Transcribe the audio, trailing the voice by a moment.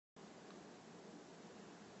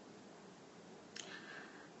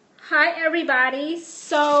Hi everybody,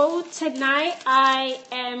 so tonight I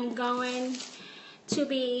am going to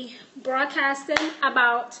be broadcasting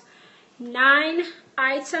about 9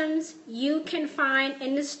 items you can find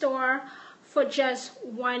in the store for just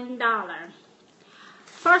 $1.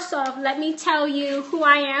 First off, let me tell you who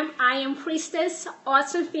I am. I am Priestess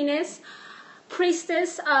Autumn Phoenix,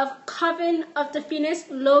 Priestess of Coven of the Phoenix,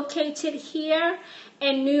 located here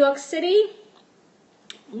in New York City.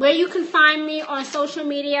 Where you can find me on social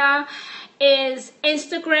media is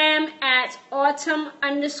Instagram at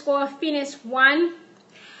autumn_phoenix1.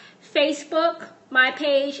 Facebook, my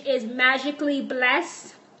page is Magically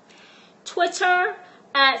Blessed. Twitter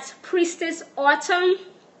at Priestess Autumn.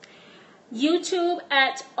 YouTube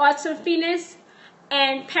at Autumn Phoenix.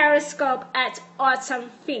 And Periscope at Autumn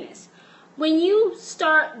Phoenix. When you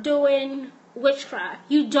start doing witchcraft,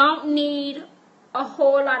 you don't need a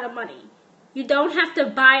whole lot of money. You don't have to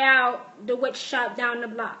buy out the witch shop down the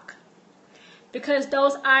block because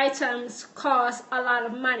those items cost a lot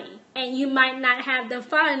of money and you might not have the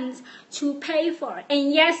funds to pay for it.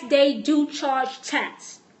 And yes, they do charge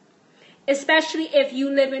tax, especially if you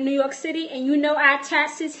live in New York City, and you know our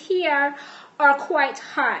taxes here are quite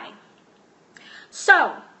high.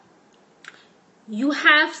 So you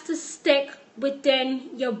have to stick within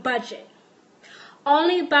your budget.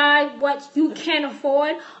 Only buy what you can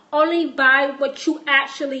afford. Only buy what you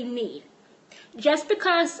actually need. Just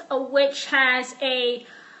because a witch has a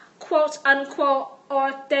quote-unquote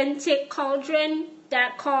authentic cauldron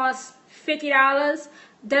that costs $50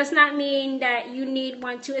 does not mean that you need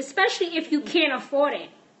one too, especially if you can't afford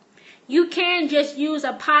it. You can just use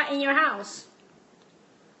a pot in your house.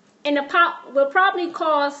 And the pot will probably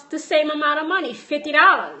cost the same amount of money,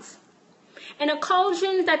 $50. And the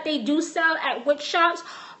cauldrons that they do sell at witch shops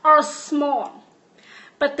are small.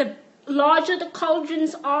 But the larger the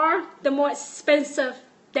cauldrons are, the more expensive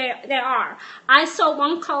they are. I saw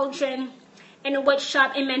one cauldron in a witch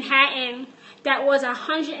shop in Manhattan that was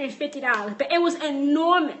 $150. But it was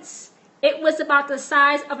enormous. It was about the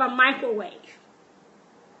size of a microwave.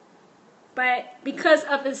 But because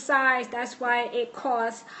of its size, that's why it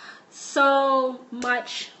costs so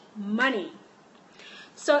much money.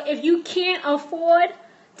 So if you can't afford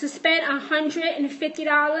to spend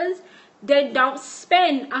 $150, then don't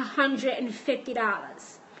spend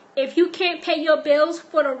 $150. If you can't pay your bills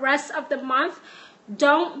for the rest of the month,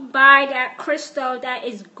 don't buy that crystal that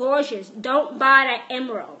is gorgeous. Don't buy that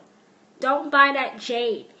emerald. Don't buy that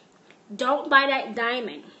jade. Don't buy that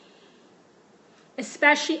diamond.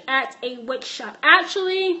 Especially at a witch shop.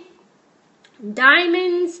 Actually,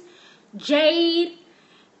 diamonds, jade,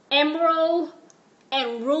 emerald,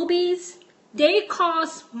 and rubies, they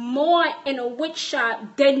cost more in a witch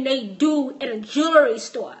shop than they do in a jewelry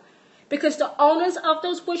store, because the owners of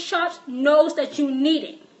those witch shops knows that you need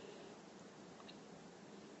it.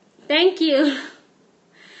 Thank you.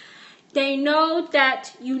 They know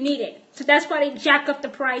that you need it, so that's why they jack up the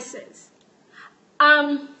prices.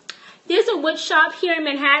 There's a witch shop here in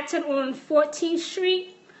Manhattan on 14th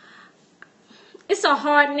Street. It's a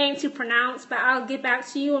hard name to pronounce, but I'll get back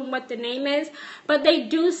to you on what the name is. But they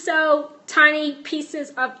do sell tiny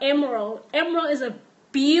pieces of emerald. Emerald is a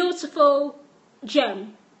beautiful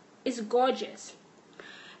gem. It's gorgeous.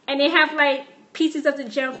 And they have like pieces of the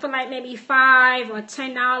gem for like maybe $5 or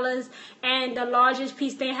 $10. And the largest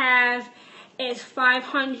piece they have is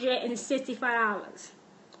 $565.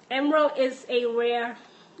 Emerald is a rare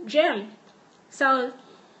gem. So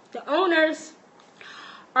the owners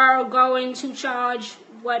are going to charge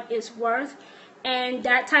what it's worth, and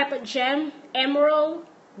that type of gem, emerald,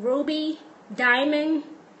 ruby, diamond,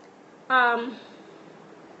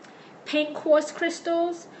 pink quartz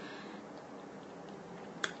crystals,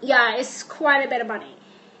 yeah, it's quite a bit of money.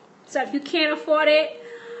 So if you can't afford it,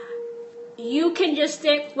 you can just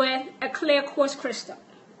stick with a clear quartz crystal.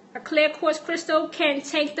 A clear quartz crystal can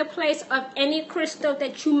take the place of any crystal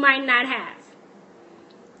that you might not have.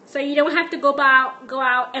 So you don't have to go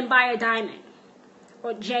out and buy a diamond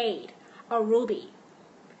or jade or ruby,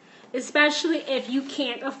 especially if you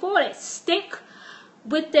can't afford it. Stick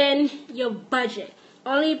within your budget.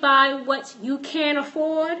 Only buy what you can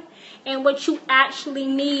afford and what you actually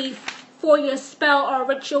need for your spell or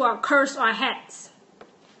ritual or curse or hex.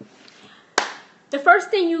 The first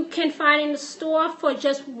thing you can find in the store for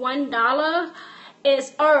just $1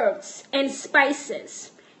 is herbs and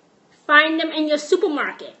spices. Find them in your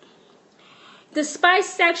supermarket. The spice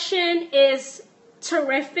section is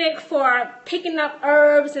terrific for picking up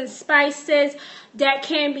herbs and spices that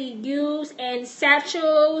can be used in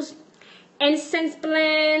satchels, incense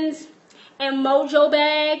blends, and mojo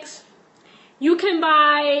bags. You can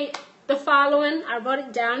buy the following. I wrote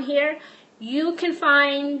it down here. You can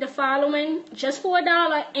find the following just for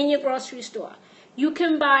 $1 in your grocery store. You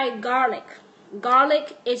can buy garlic.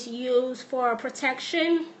 Garlic is used for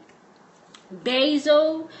protection.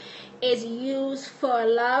 Basil is used for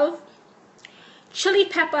love. Chili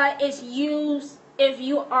pepper is used if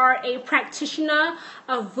you are a practitioner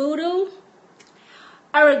of voodoo.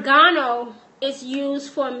 Oregano is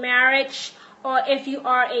used for marriage or if you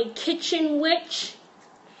are a kitchen witch.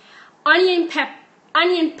 Onion powder.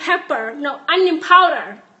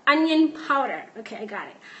 Okay, I got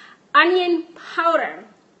it. Onion powder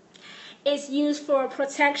is used for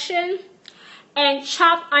protection. And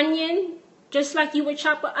chopped onion, just like you would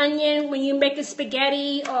chop an onion when you make a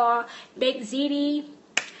spaghetti or bake ziti,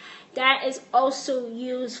 that is also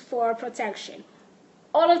used for protection.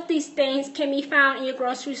 All of these things can be found in your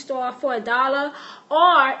grocery store for $1,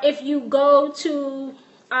 or if you go to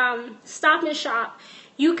Stop and Shop,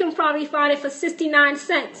 you can probably find it for 69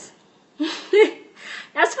 cents.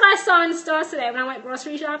 That's what I saw in the store today when I went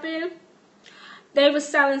grocery shopping. They were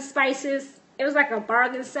selling spices. It was like a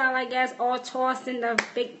bargain sale, I guess, all tossed in the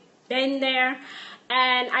big bin there.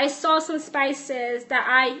 And I saw some spices that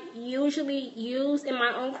I usually use in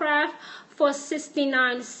my own craft for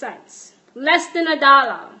 69 cents. Less than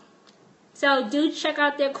 $1. So do check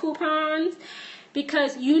out their coupons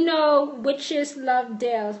because you know witches love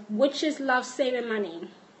deals. Witches love saving money.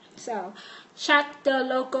 So check the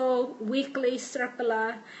local weekly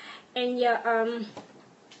circular in your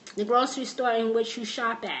the grocery store in which you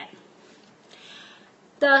shop at.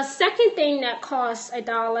 The second thing that costs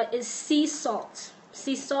 $1 is sea salt.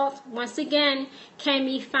 Sea salt, once again, can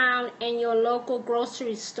be found in your local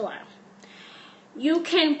grocery store. You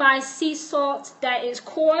can buy sea salt that is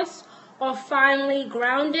coarse or finely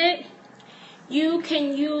grounded. You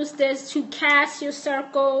can use this to cast your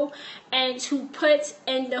circle and to put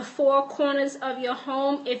in the four corners of your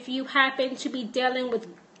home if you happen to be dealing with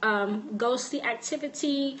ghostly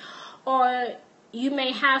activity, or you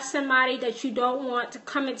may have somebody that you don't want to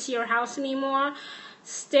come into your house anymore.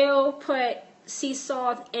 Still put sea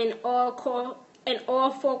salt in all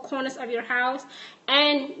four corners of your house,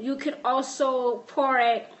 and you could also pour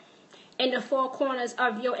it in the four corners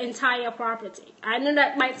of your entire property. I know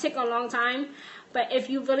that might take a long time, but if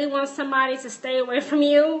you really want somebody to stay away from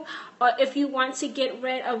you, or if you want to get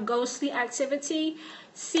rid of ghostly activity,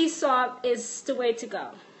 sea salt is the way to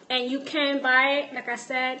go. And you can buy it, like I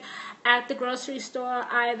said, at the grocery store,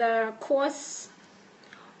 either coarse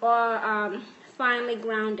or finely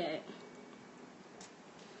grounded.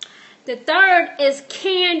 The third is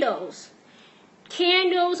candles.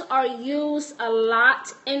 Candles are used a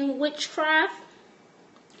lot in witchcraft.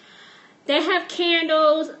 They have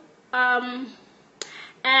candles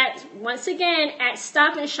once again at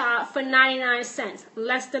Stop and Shop for 99 cents,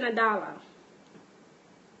 less than $1.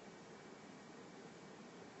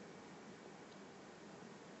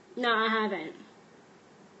 No, I haven't.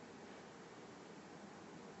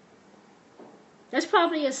 That's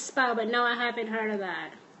probably a spell, but no, I haven't heard of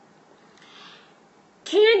that.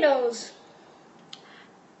 Candles.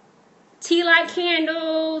 Tea light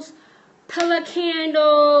candles, pillar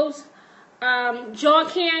candles, jar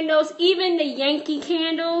candles, even the Yankee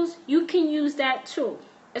candles, you can use that too,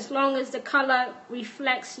 as long as the color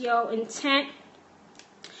reflects your intent.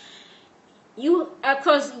 Of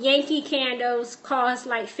course, Yankee candles cost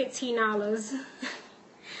like $15.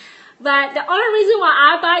 But the only reason why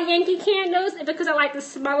I buy Yankee candles is because I like the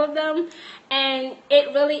smell of them, and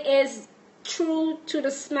it really is true to the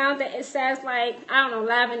smell that it says, like, I don't know,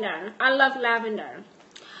 lavender. I love lavender.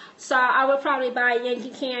 So I would probably buy a Yankee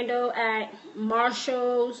candle at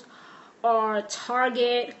Marshall's or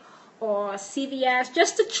Target or CVS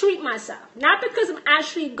just to treat myself. Not because I'm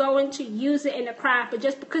actually going to use it in the craft, but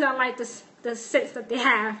just because I like the scents that they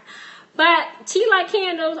have. But tea light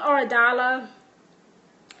candles are $1.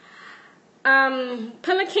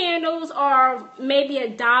 Pillar candles are maybe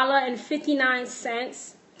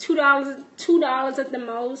 $1.59. $2 at the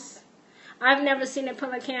most. I've never seen a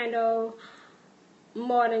pillar candle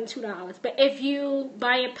more than $2. But if you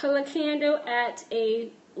buy a pillar candle at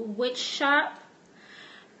a witch shop,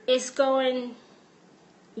 you're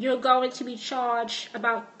going to be charged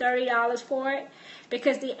about $30 for it,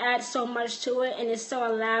 because they add so much to it and it's so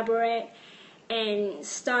elaborate and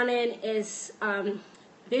stunning. It's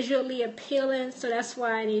visually appealing, so that's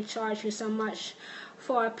why they charge you so much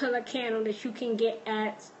for a pillar candle that you can get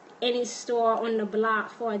at any store on the block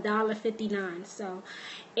for $1.59. So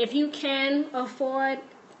if you can afford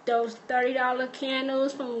those $30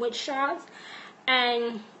 candles from witch shops,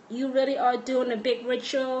 and you really are doing a big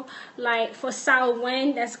ritual, like for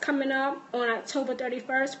Samhain that's coming up on October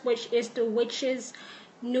 31st, which is the witch's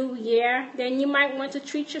new year, then you might want to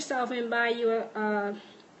treat yourself and buy you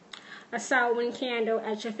a Samhain candle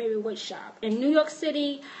at your favorite witch shop. And New York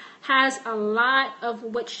City has a lot of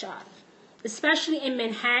witch shops, especially in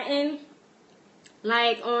Manhattan,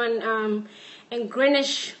 like on in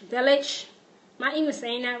Greenwich Village. Am I even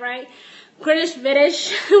saying that right? Greenwich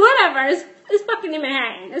Village, whatever. It's fucking in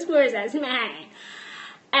Manhattan. That's where it's at. It's in Manhattan.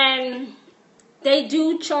 And they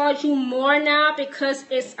do charge you more now because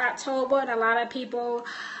it's October and a lot of people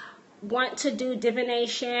want to do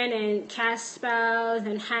divination and cast spells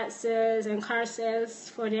and hexes and curses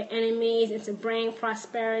for their enemies and to bring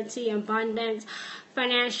prosperity, abundance,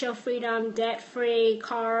 financial freedom, debt-free,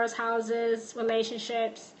 cars, houses,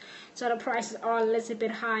 relationships. So the prices are a little bit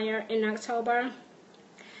higher in October.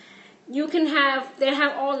 They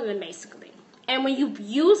have all of them basically. And when you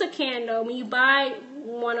use a candle, when you buy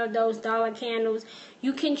one of those dollar candles,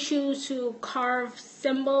 you can choose to carve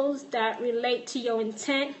symbols that relate to your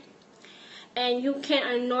intent. And you can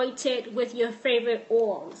anoint it with your favorite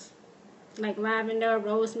oils, like lavender,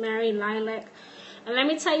 rosemary, lilac. And let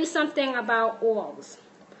me tell you something about oils.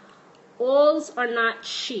 Oils are not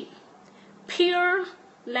cheap. Pure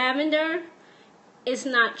lavender is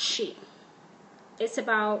not cheap. It's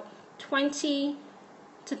about $20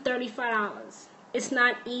 to $35. It's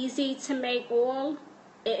not easy to make oil.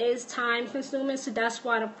 It is time consuming, so that's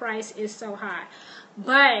why the price is so high.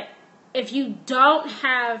 But if you don't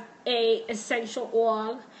have a essential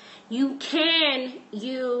oil, you can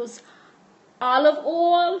use olive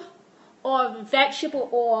oil or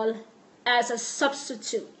vegetable oil as a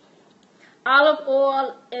substitute. Olive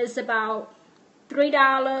oil is about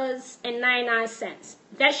 $3.99.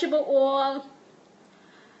 Vegetable oil,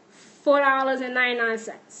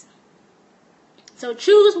 $4.99. So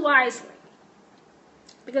choose wisely,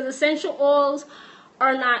 because essential oils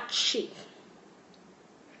are not cheap.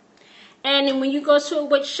 And when you go to a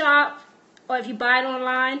witch shop, or if you buy it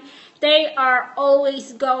online, they are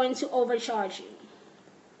always going to overcharge you.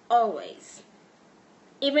 Always.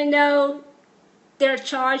 Even though they're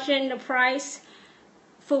charging the price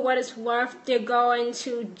for what it's worth, they're going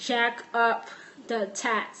to jack up the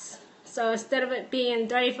tax. So instead of it being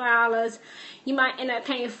 $35, you might end up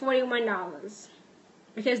paying $41.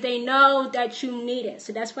 Because they know that you need it.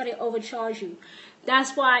 So that's why they overcharge you.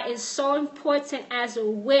 That's why it's so important as a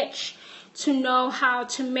witch to know how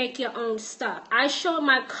to make your own stuff. I showed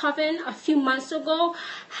my coven a few months ago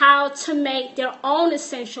how to make their own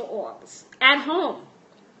essential oils at home.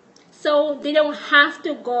 So they don't have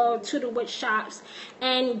to go to the witch shops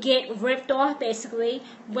and get ripped off basically,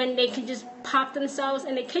 when they can just pop themselves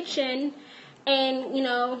in the kitchen and,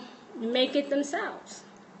 make it themselves.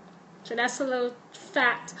 So that's a little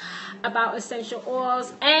fact about essential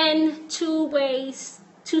oils, and two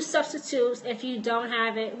substitutes if you don't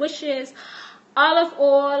have it, which is olive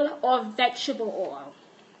oil or vegetable oil.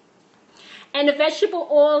 And the vegetable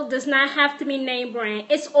oil does not have to be name brand.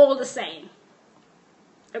 It's all the same.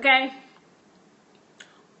 Okay?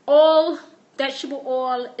 All vegetable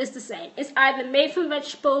oil is the same. It's either made from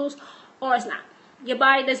vegetables or it's not. Your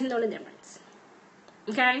body doesn't know the difference.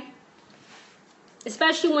 Okay?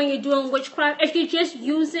 Especially when you're doing witchcraft. If you're just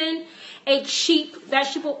using a cheap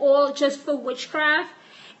vegetable oil just for witchcraft,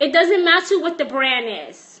 it doesn't matter what the brand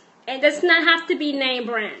is. It does not have to be name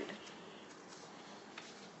brand.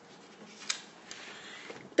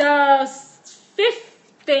 The fifth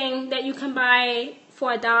thing that you can buy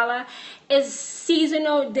for $1 is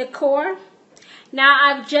seasonal decor. Now,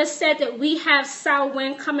 I've just said that we have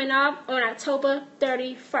Samhain coming up on October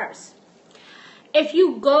 31st. If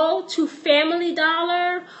you go to Family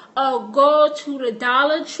Dollar or go to the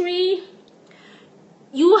Dollar Tree,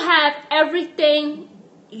 you have everything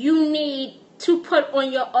you need to put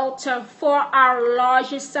on your altar for our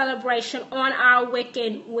largest celebration on our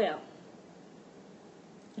Wicked Will.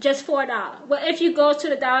 Just for $1. Well, if you go to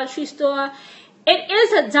the Dollar Tree store, it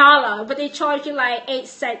is $1, but they charge you like 8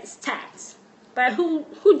 cents tax. But who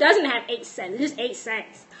doesn't have 8 cents? Just 8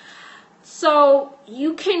 cents. So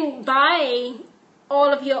you can buy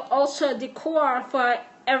all of your altar decor for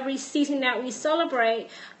every season that we celebrate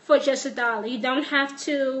for just $1. You don't have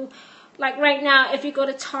to, like right now, if you go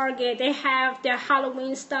to Target, they have their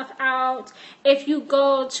Halloween stuff out. If you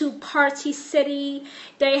go to Party City,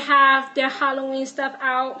 they have their Halloween stuff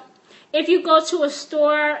out. If you go to a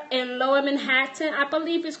store in Lower Manhattan, I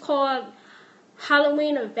believe it's called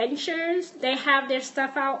Halloween Adventures, they have their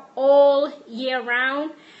stuff out all year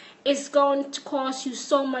round. It's going to cost you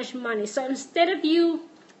so much money. So instead of you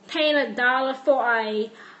paying $1 for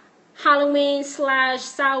a Halloween /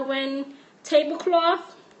 Samhain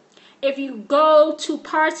tablecloth. If you go to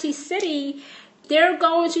Party City, they're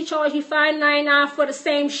going to charge you $5.99 for the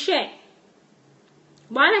same shit.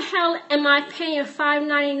 Why the hell am I paying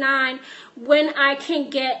 $5.99 when I can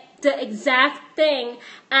get the exact thing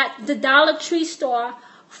at the Dollar Tree store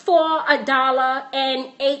for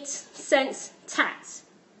 $1.08 tax?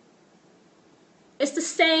 It's the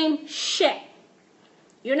same shit.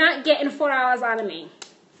 You're not getting $4 out of me.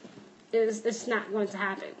 It's not going to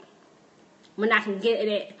happen. When I can get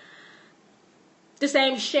it the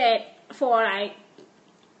same shit for like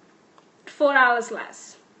 $4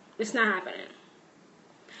 less. It's not happening.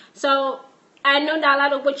 So I know that a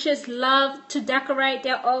lot of witches love to decorate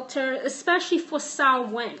their altar, especially for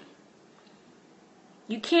Samhain.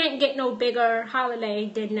 You can't get no bigger holiday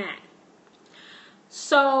than that.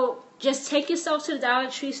 So just take yourself to the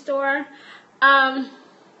Dollar Tree store.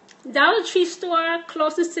 Dollar Tree store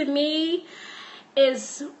closest to me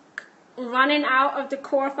is running out of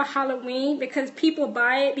decor for Halloween because people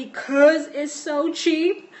buy it because it's so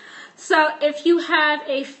cheap. So if you have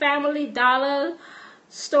a Family Dollar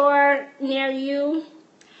store near you,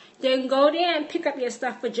 then go there and pick up your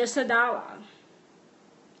stuff for just $1.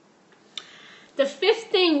 The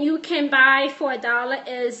fifth thing you can buy for $1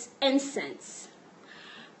 is incense.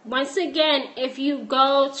 Once again, if you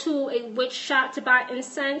go to a witch shop to buy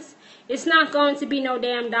incense, it's not going to be no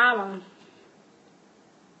damn $1.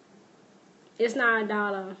 It's not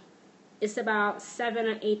 $1. It's about $7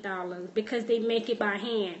 or $8 because they make it by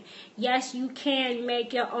hand. Yes, you can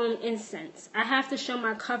make your own incense. I have to show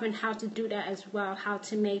my coven how to do that as well, how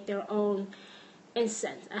to make their own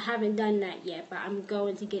incense. I haven't done that yet, but I'm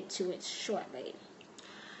going to get to it shortly.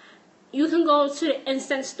 You can go to the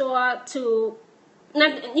incense store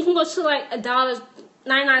you can go to like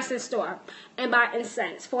 $1.99 store and buy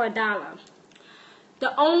incense for $1.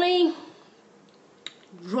 The only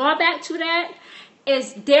drawback to that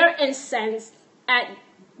is their incense at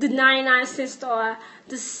the 99-cent store.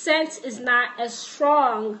 The scent is not as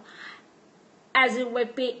strong as it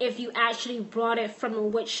would be if you actually brought it from a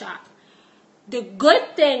witch shop. The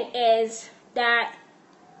good thing is that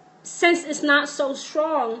since it's not so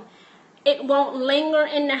strong, it won't linger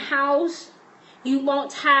in the house. You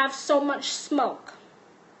won't have so much smoke.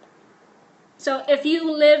 So if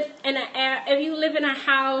you live in a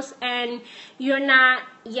house and you're not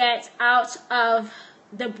yet out of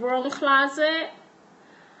the broom closet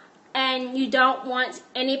and you don't want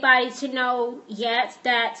anybody to know yet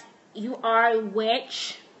that you are a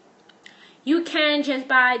witch, you can just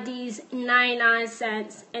buy these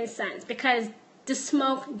 99-cent incense because the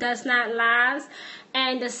smoke does not last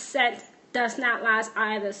and the scent does not last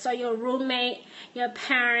either. So your roommate, your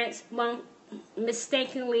parents won't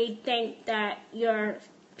mistakenly think that you're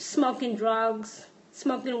smoking drugs,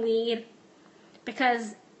 smoking weed,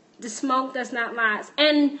 because the smoke does not last.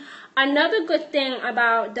 And another good thing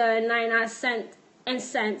about the 99-cent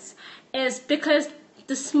incense is because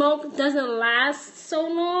the smoke doesn't last so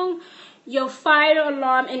long, your fire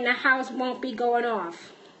alarm in the house won't be going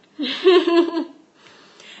off.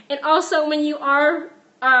 And also when you are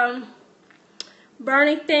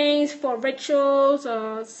burning things for rituals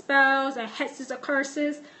or spells or hexes or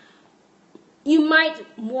curses, you might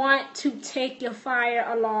want to take your fire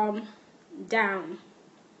alarm down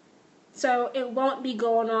so it won't be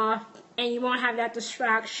going off and you won't have that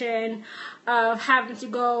distraction of having to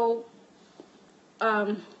go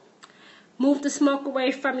move the smoke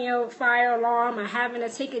away from your fire alarm or having to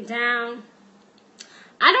take it down.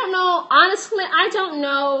 I don't know, honestly, I don't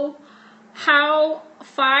know how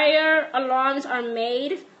fire alarms are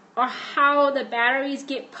made or how the batteries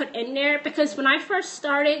get put in there, because when I first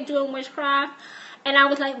started doing witchcraft and I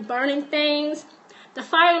was like burning things, the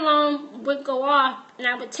fire alarm would go off and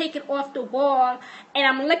I would take it off the wall and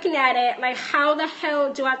I'm looking at it like, how the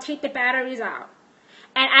hell do I take the batteries out?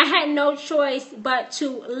 And I had no choice but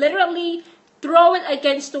to literally throw it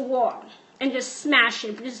against the wall and just smash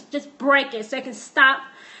it, just break it so it can stop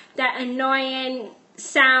that annoying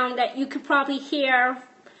sound that you could probably hear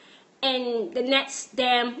in the next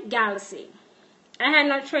damn galaxy. I had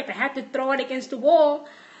no choice. I had to throw it against the wall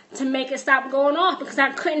to make it stop going off because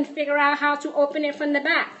I couldn't figure out how to open it from the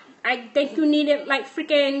back. I think you needed like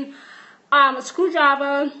freaking a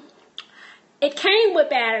screwdriver. It came with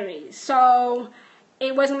batteries, so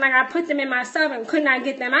it wasn't like I put them in myself and could not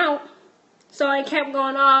get them out. So it kept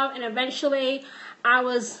going off, and eventually I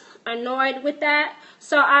was annoyed with that,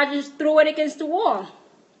 so I just threw it against the wall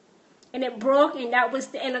and it broke, and that was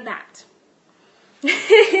the end of that.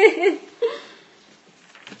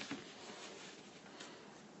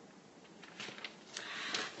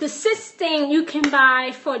 The sixth thing you can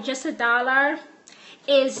buy for just $1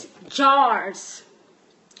 is jars.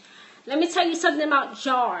 Let me tell you something about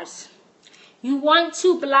jars. You want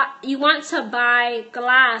to buy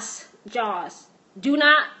glass jars. Do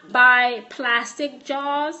not buy plastic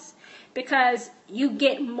jars because you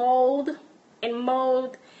get mold, and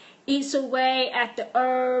mold eats away at the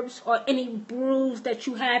herbs or any brews that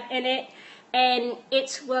you have in it, and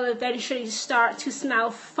it will eventually start to smell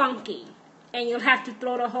funky, and you'll have to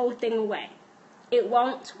throw the whole thing away. It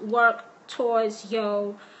won't work towards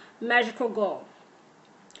your magical goal.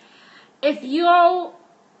 If you're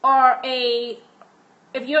into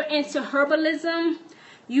herbalism,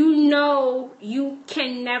 you know you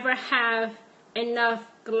can never have enough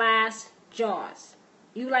glass jars.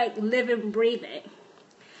 You like live and breathe it.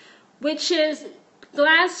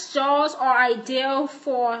 Glass jars are ideal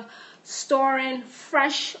for storing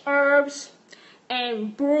fresh herbs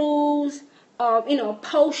and brews or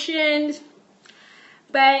potions.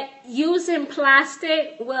 But using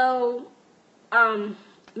plastic will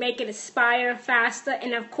make it expire faster,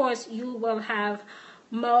 and of course you will have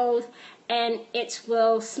mold and it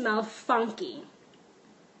will smell funky.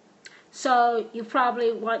 So you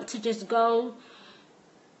probably want to just go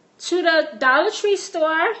to the Dollar Tree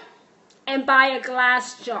store and buy a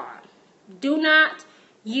glass jar. Do not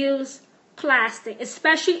use plastic,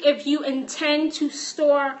 especially if you intend to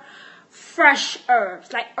store fresh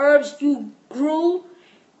herbs, like herbs you grew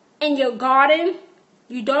in your garden.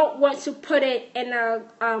 You don't want to put it in a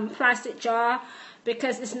plastic jar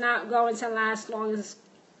because it's not going to last long.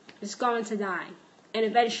 It's going to die and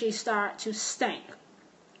eventually start to stink.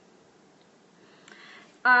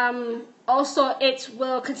 Also, it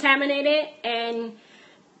will contaminate it, and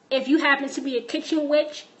if you happen to be a kitchen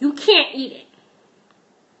witch, you can't eat it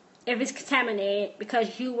if it's contaminated,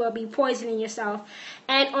 because you will be poisoning yourself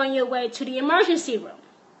and on your way to the emergency room.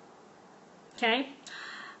 Okay?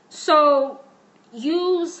 So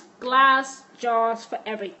use glass jars for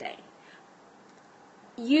everything.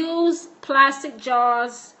 Use plastic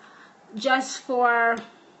jars just for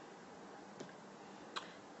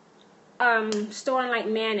storing like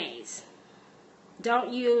mayonnaise.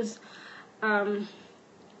 Don't use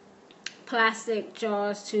plastic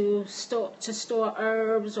jars to store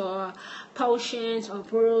herbs or potions or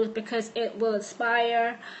brews, because it will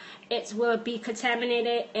expire, it will be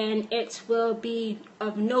contaminated, and it will be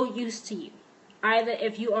of no use to you, either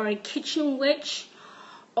if you are a kitchen witch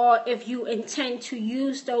or if you intend to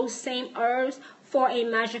use those same herbs for a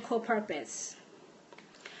magical purpose.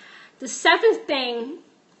 The seventh thing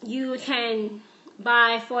you can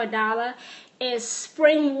buy for $1 is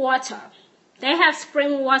spring water. They have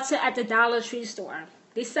spring water at the Dollar Tree store.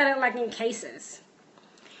 They sell it like in cases.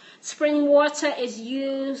 Spring water is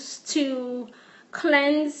used to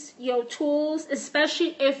cleanse your tools,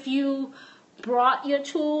 especially if you brought your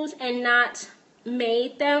tools and not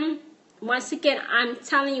made them. Once again, I'm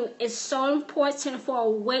telling you, it's so important for a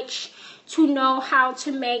witch to know how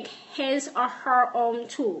to make his or her own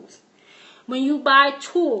tools. When you buy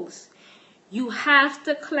tools, you have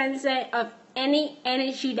to cleanse it of any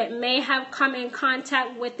energy that may have come in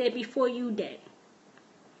contact with it before you did.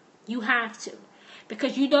 You have to.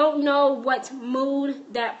 Because you don't know what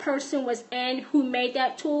mood that person was in who made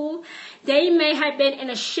that tool. They may have been in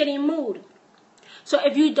a shitty mood. So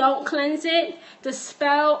if you don't cleanse it, the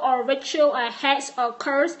spell or ritual or hex or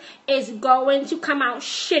curse is going to come out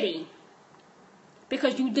shitty,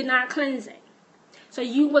 because you did not cleanse it. So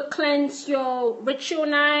you would cleanse your ritual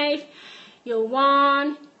knife, your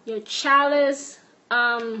wand, your chalice,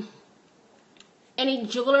 any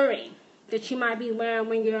jewelry that you might be wearing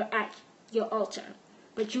when you're at your altar.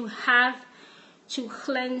 But you have to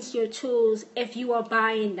cleanse your tools if you are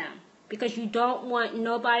buying them, because you don't want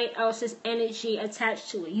nobody else's energy attached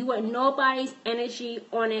to it. You want nobody's energy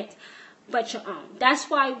on it but your own. That's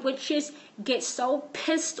why witches get so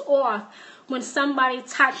pissed off when somebody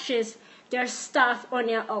touches their stuff on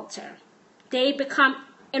their altar. They become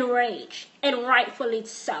enraged, and rightfully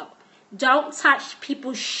so. Don't touch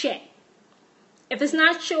people's shit. If it's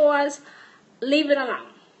not yours, leave it alone.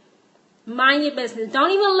 Mind your business.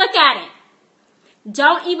 Don't even look at it.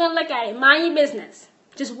 Don't even look at it. Mind your business.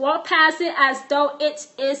 Just walk past it as though it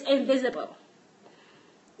is invisible.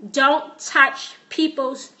 Don't touch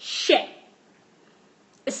people's shit.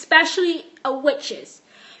 Especially a witch's,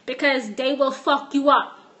 because they will fuck you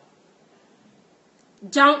up.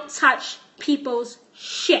 Don't touch people's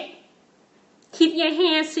shit. Keep your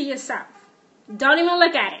hands to yourself. Don't even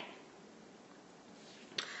look at it.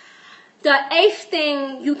 The eighth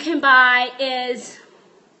thing you can buy is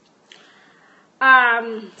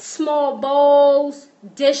small bowls,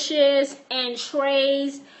 dishes, and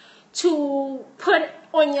trays to put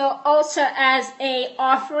on your altar as a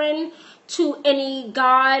offering to any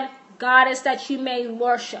god, goddess that you may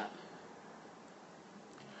worship.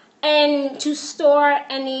 And to store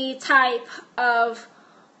any type of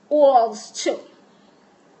oils too.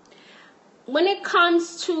 When it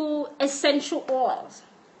comes to essential oils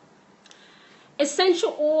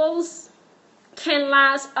can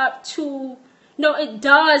last up to, no, it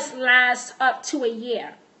does last up to a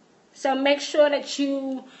year. So make sure that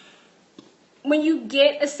you, when you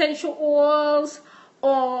get essential oils,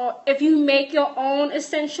 or if you make your own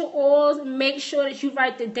essential oils, make sure that you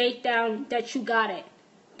write the date down that you got it,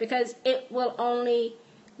 because it will only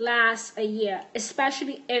last a year.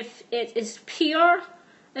 Especially if it is pure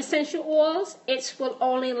essential oils, it will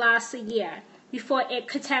only last a year before it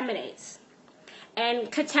contaminates. And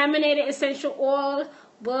contaminated essential oil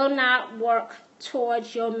will not work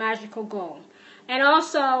towards your magical goal. And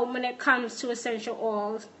also, when it comes to essential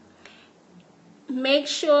oils, make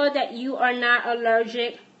sure that you are not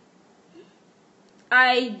allergic.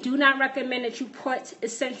 I do not recommend that you put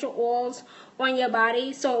essential oils on your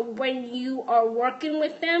body. So when you are working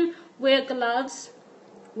with them, wear gloves.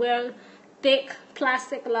 Wear thick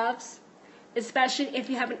plastic gloves, especially if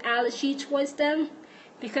you have an allergy towards them.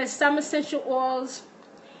 Because some essential oils,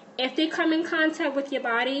 if they come in contact with your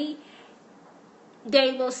body,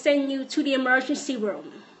 they will send you to the emergency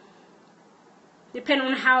room, depending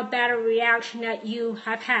on how bad a reaction that you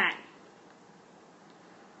have had.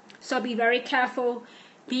 So be very careful.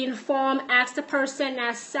 Be informed. Ask the person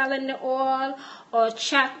that's selling the oil, or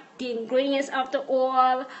check the ingredients of the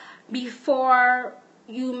oil before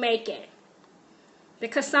you make it.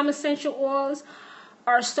 Because some essential oils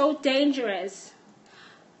are so dangerous,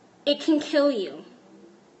 it can kill you.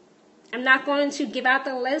 I'm not going to give out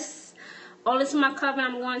the list. Only to my cover,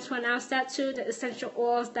 I'm going to announce that too, the essential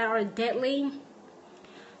oils that are deadly.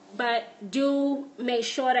 But do make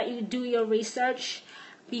sure that you do your research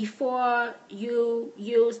before you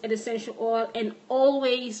use an essential oil, and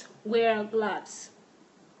always wear gloves.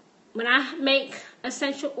 When I make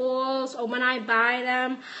essential oils or when I buy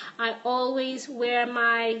them, I always wear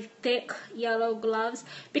my thick yellow gloves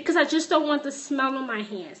because I just don't want the smell on my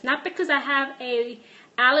hands. Not because I have a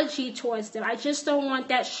allergy towards them. I just don't want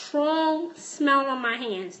that strong smell on my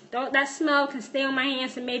hands. That smell can stay on my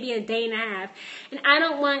hands for maybe a day and a half. And I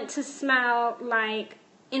don't want to smell like,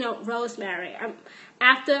 rosemary.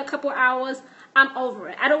 After a couple hours, I'm over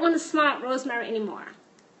it. I don't want to smell like rosemary anymore.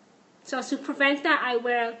 So to prevent that, I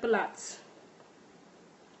wear gloves.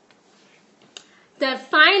 The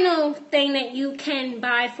final thing that you can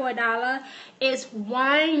buy for $1 is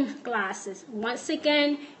wine glasses. Once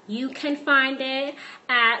again, you can find it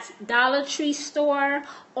at Dollar Tree store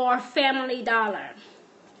or Family Dollar.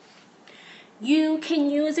 You can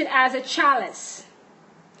use it as a chalice.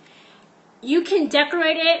 You can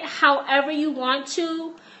decorate it however you want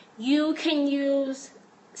to. You can use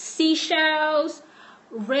seashells,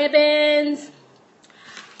 ribbons,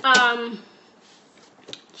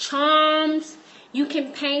 charms. You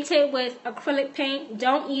can paint it with acrylic paint.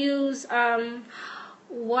 Don't use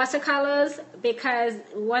watercolors, because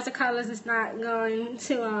watercolors is not going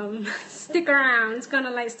to stick around. It's going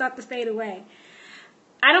to start to fade away.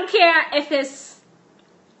 I don't care if it's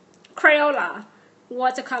Crayola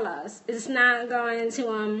watercolors. It's not going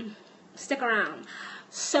to stick around.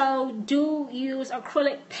 So do use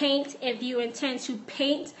acrylic paint if you intend to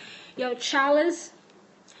paint your chalice.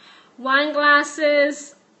 Wine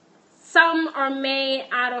glasses, some are made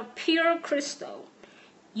out of pure crystal.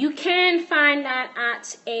 You can find that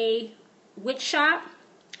at a witch shop,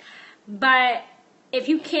 but if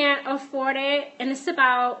you can't afford it, and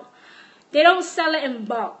they don't sell it in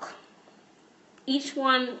bulk. Each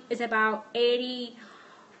one is about $80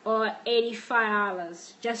 or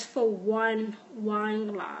 $85 just for one wine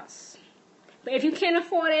glass. But if you can't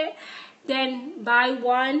afford it, then buy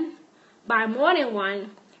more than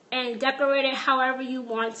one, and decorate it however you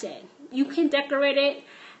want it. You can decorate it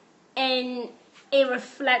in a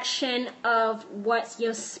reflection of what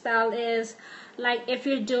your spell is. Like if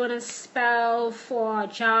you're doing a spell for a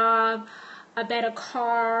job, a better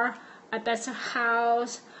car, a better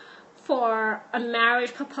house, for a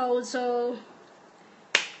marriage proposal,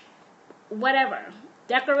 whatever.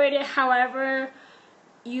 Decorate it however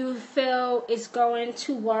you feel is going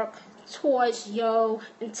to work towards your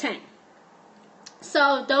intent.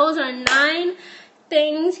 So those are 9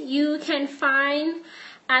 things you can find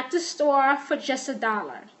at the store for just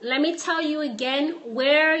 $1. Let me tell you again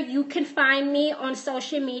where you can find me on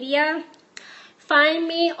social media. Find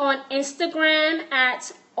me on Instagram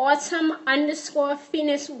at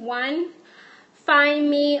autumn_phoenix1. Find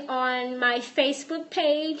me on my Facebook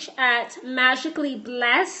page at Magically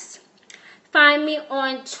Blessed. Find me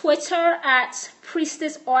on Twitter at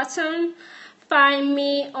Priestess Autumn. Find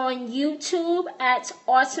me on YouTube at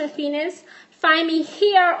Autumn Phoenix. Find me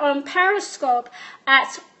here on Periscope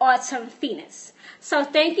at Autumn Phoenix. So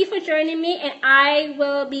thank you for joining me, and I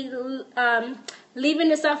will be leaving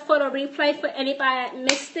this up for the replay for anybody that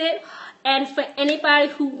missed it, and for anybody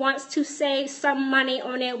who wants to save some money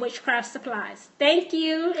on their witchcraft supplies. Thank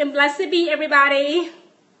you, and blessed be everybody.